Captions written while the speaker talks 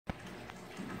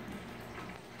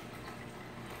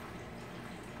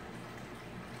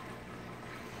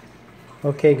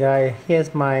Okay guys,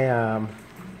 here's my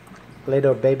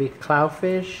little baby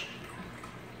clownfish.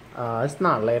 It's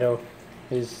not little,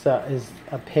 it's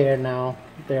a pair now.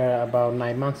 They're about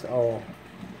 9 months old,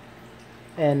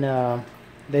 and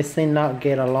they seem not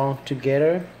get along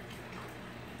together.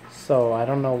 So I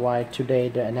don't know why today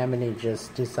the anemone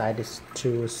just decided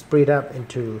to split up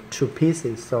into two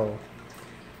pieces. So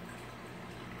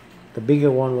the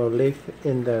bigger one will live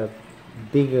in the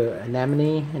bigger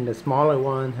anemone, and the smaller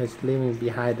one is living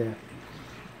behind the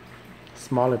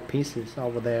smaller pieces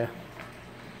over there,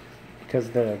 because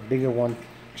the bigger one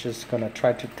just gonna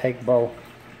try to take both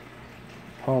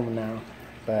home now.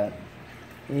 But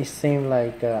it seems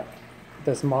like the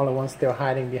smaller one still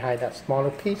hiding behind that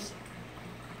smaller piece,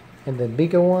 and the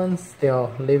bigger one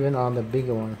still living on the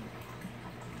bigger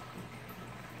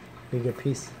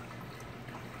piece.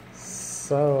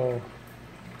 So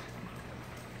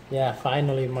yeah,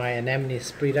 finally my anemone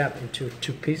split up into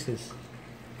two pieces.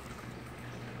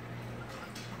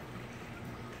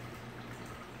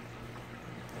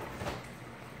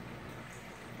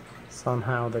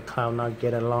 Somehow the clown not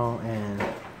get along and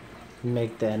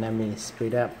make the anemone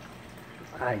split up,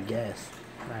 I guess.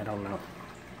 I don't know.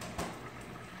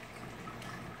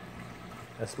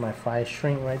 That's my fire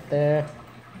shrink right there.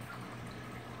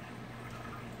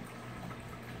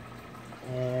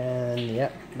 And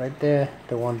yep, right there,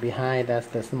 the one behind, that's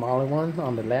the smaller one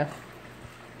on the left.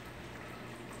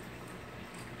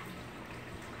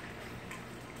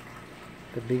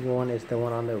 The bigger one is the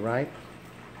one on the right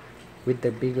with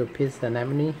the bigger piece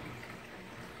anemone.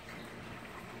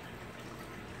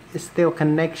 It's still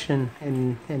connection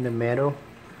in the middle.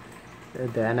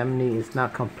 The anemone is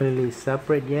not completely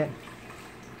separate yet.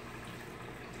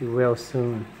 It will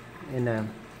soon, in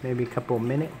maybe a couple of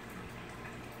minutes.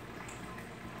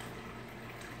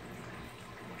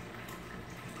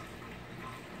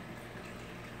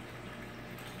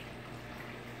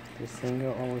 The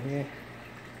single over here.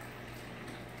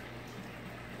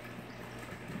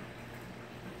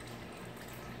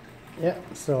 Yeah,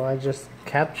 so I just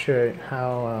captured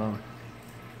how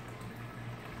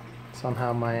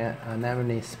somehow my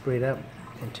anemone split up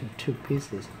into two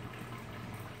pieces,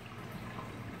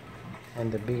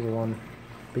 and the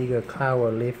bigger cloud will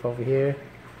live over here,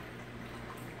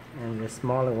 and the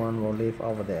smaller one will live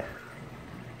over there.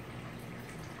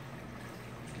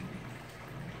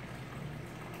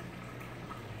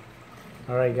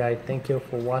 Alright guys, thank you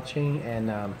for watching,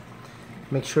 and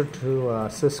make sure to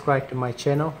subscribe to my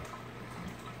channel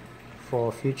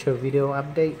for future video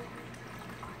update.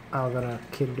 I'm gonna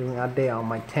keep doing update on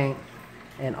my tank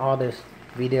and all this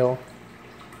video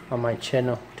on my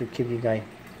channel to keep you guys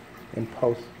in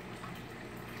post.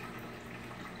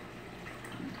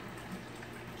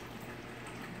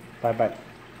 Bye bye.